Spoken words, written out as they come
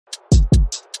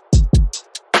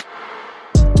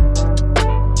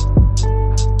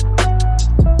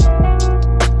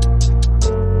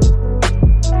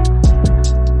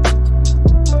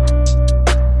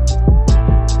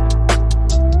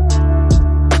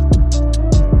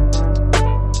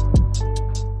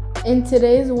In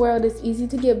today's world, it's easy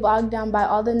to get bogged down by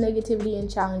all the negativity and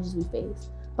challenges we face.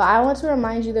 But I want to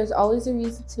remind you there's always a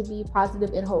reason to be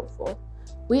positive and hopeful.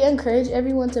 We encourage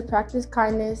everyone to practice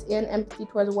kindness and empathy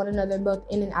towards one another both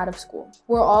in and out of school.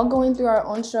 We're all going through our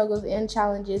own struggles and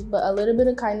challenges, but a little bit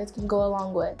of kindness can go a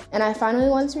long way. And I finally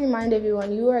want to remind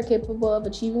everyone you are capable of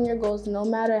achieving your goals no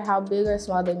matter how big or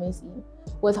small they may seem.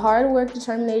 With hard work,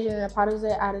 determination, and a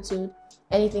positive attitude,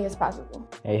 anything is possible.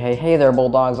 Hey there,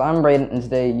 Bulldogs. I'm Braden, and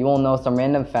today you will know some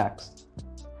random facts.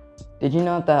 Did you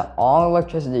know that all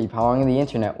electricity powering the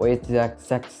internet weighs the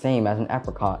exact same as an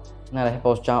apricot, and that a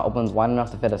hippo's jaw opens wide enough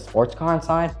to fit a sports car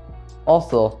inside?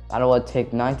 Also, that it would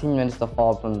take 19 minutes to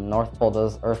fall from the North Pole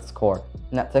to Earth's core,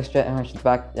 and that 6 generations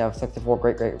back, you have 64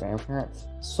 great-great-grandparents.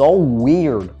 So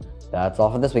weird! That's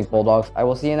all for this week, Bulldogs. I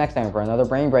will see you next time for another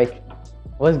brain break.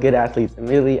 What's good, athletes?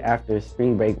 Immediately after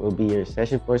spring break will be your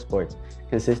session for sports,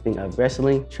 consisting of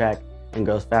wrestling, track, and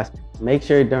girls fast. Make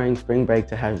sure during spring break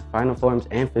to have final forms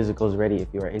and physicals ready if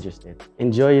you are interested.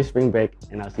 Enjoy your spring break,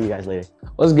 and I'll see you guys later.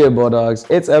 What's good, Bulldogs?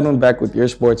 It's Evan back with your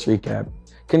sports recap.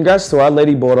 Congrats to our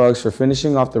Lady Bulldogs for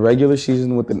finishing off the regular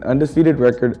season with an undefeated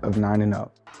record of 9-0.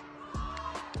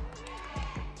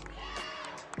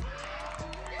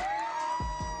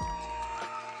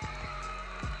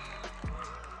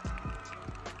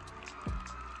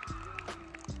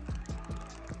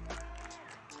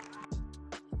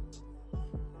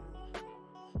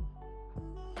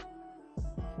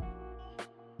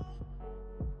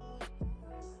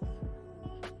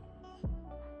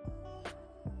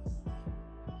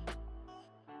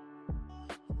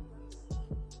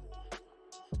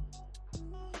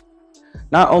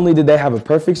 Not only did they have a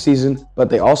perfect season, but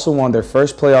they also won their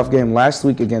first playoff game last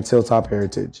week against Hilltop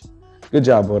Heritage. Good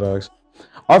job, Bulldogs.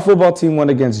 Our football team won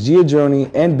against Giadroni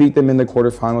and beat them in the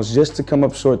quarterfinals just to come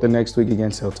up short the next week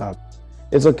against Hilltop.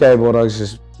 It's okay, Bulldogs,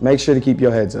 just make sure to keep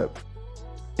your heads up.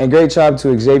 And great job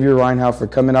to Xavier Reinhout for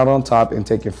coming out on top and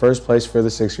taking first place for the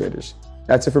 6th graders.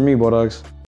 That's it for me, Bulldogs.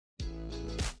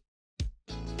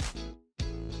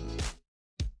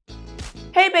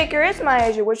 Hey Baker, it's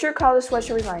Maya. What's your college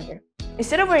sweatshirt reminder?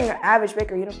 Instead of wearing your average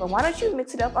Baker uniform, why don't you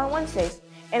mix it up on Wednesdays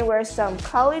and wear some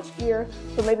college gear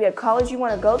for maybe a college you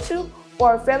want to go to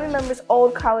or a family member's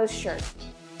old college shirt.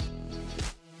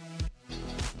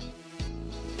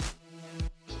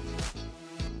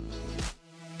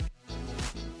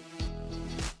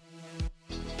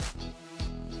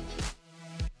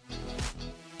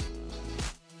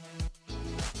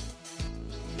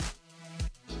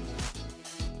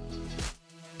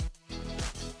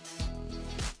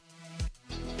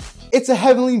 It's a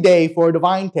heavenly day for a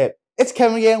divine tip. It's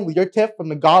Kevin again with your tip from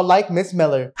the godlike Miss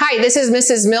Miller. Hi, this is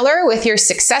Mrs. Miller with your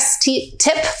success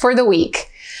tip for the week.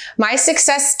 My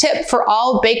success tip for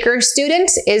all Baker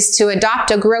students is to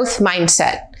adopt a growth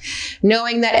mindset,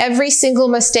 knowing that every single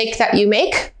mistake that you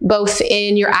make, both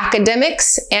in your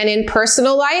academics and in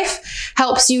personal life,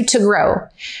 helps you to grow.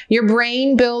 Your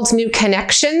brain builds new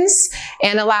connections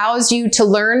and allows you to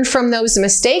learn from those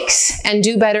mistakes and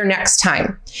do better next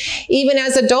time. Even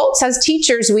as adults, as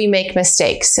teachers, we make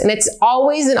mistakes, and it's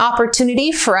always an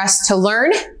opportunity for us to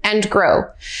learn and grow.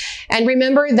 And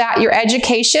remember that your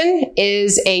education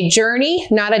is a journey,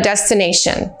 not a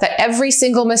destination, that every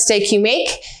single mistake you make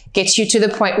gets you to the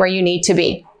point where you need to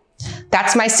be.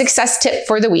 That's my success tip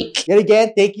for the week. Yet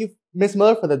again, thank you, Miss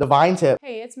Miller, for the divine tip.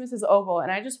 Hey, it's Mrs. Oval,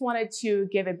 and I just wanted to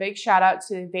give a big shout out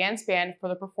to the Advanced Band for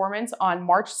the performance on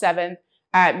March 7th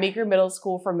at Meeker Middle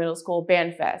School for Middle School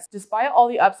Band Fest. Despite all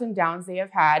the ups and downs they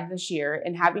have had this year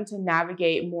and having to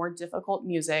navigate more difficult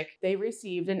music, they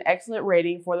received an excellent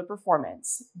rating for the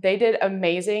performance. They did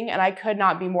amazing, and I could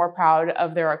not be more proud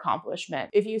of their accomplishment.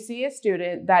 If you see a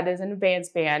student that is in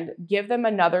Advanced Band, give them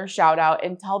another shout out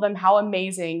and tell them how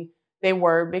amazing they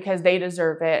were, because they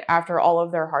deserve it after all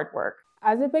of their hard work.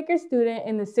 As a Baker student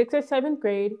in the 6th or 7th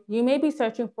grade, you may be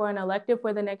searching for an elective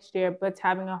for the next year, but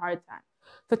having a hard time.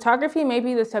 Photography may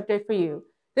be the subject for you.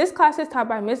 This class is taught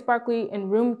by Miss Barkley in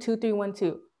room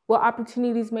 2312. What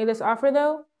opportunities may this offer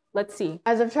though? Let's see.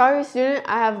 As a photography student,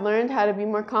 I have learned how to be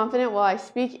more confident while I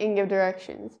speak and give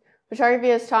directions. Photography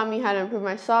has taught me how to improve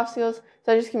my soft skills,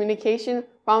 such as communication,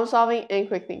 problem solving, and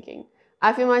quick thinking.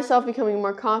 I feel myself becoming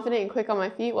more confident and quick on my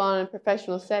feet while in a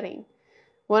professional setting.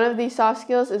 One of these soft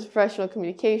skills is professional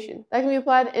communication that can be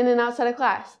applied in and outside of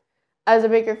class. As a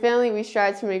Baker family, we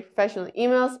strive to make professional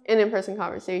emails and in-person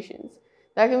conversations.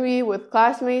 That can be with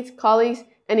classmates, colleagues,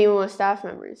 and even with staff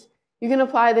members. You can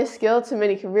apply this skill to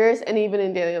many careers and even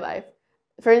in daily life.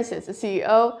 For instance, a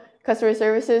CEO, customer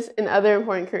services, and other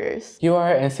important careers. If you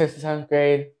are in 6th or 7th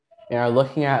grade and are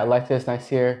looking at electives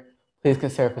next year, please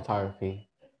consider photography.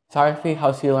 Photography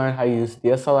helps you learn how to use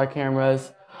DSLR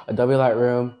cameras, Adobe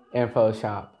Lightroom, and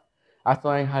Photoshop. After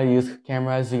learning how to use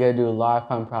cameras, you get to do a lot of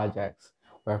fun projects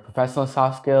where professional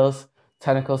soft skills,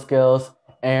 technical skills,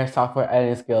 and software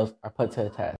editing skills are put to the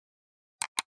test.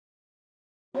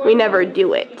 We never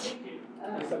do it.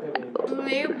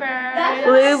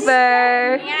 Blooper.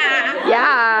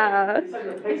 Yeah.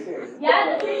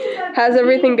 How's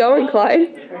everything going,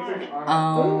 Clyde?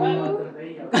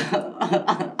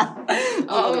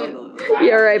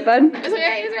 You alright, bud? It's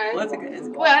okay, it's okay. What's it?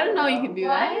 Wait, I didn't know you could do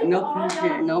that. No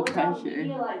pressure, no pressure.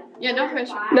 Yeah, no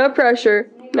pressure. No pressure,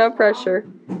 no pressure.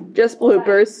 Just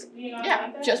bloopers.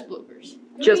 Yeah, just bloopers.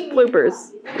 Just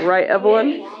bloopers. Right,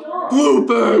 Evelyn?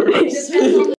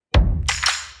 Bloopers!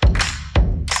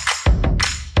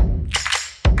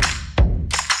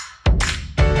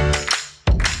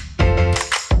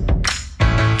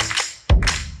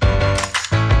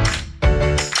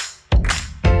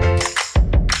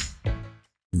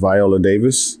 Viola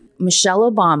Davis.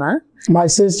 Michelle Obama. My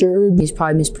sister. He's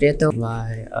probably Miss Prieto.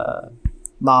 My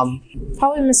mom.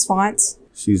 Probably Miss Font.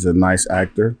 She's a nice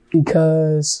actor.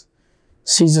 Because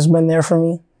she's just been there for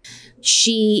me.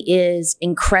 She is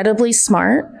incredibly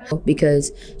smart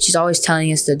because she's always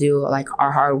telling us to do like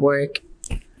our hard work.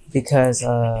 Because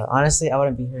honestly, I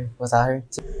wouldn't be here without her.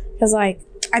 Because like,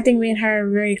 I think me and her are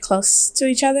very close to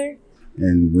each other.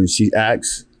 And when she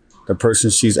acts, the person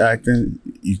she's acting,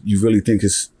 you really think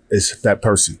it's that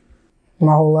person.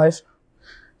 My whole life.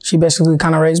 She basically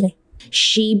kind of raised me.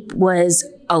 She was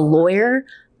a lawyer,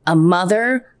 a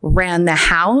mother, ran the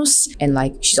house, and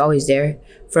like she's always there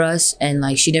for us, and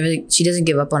like she doesn't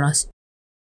give up on us.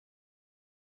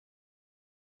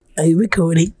 Are you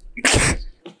recording?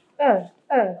 Yeah,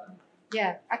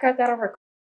 I got that over.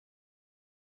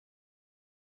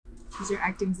 Is your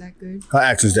acting's that good? Her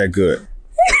acting's that good.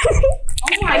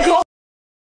 Oh my god!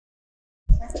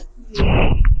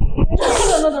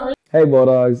 Hey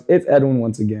Bulldogs, it's Edwin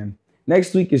once again.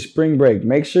 Next week is spring break.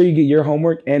 Make sure you get your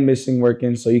homework and missing work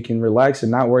in so you can relax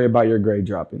and not worry about your grade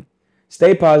dropping.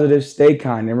 Stay positive, stay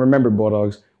kind, and remember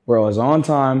Bulldogs, we're always on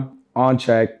time, on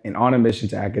track, and on a mission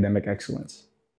to academic excellence.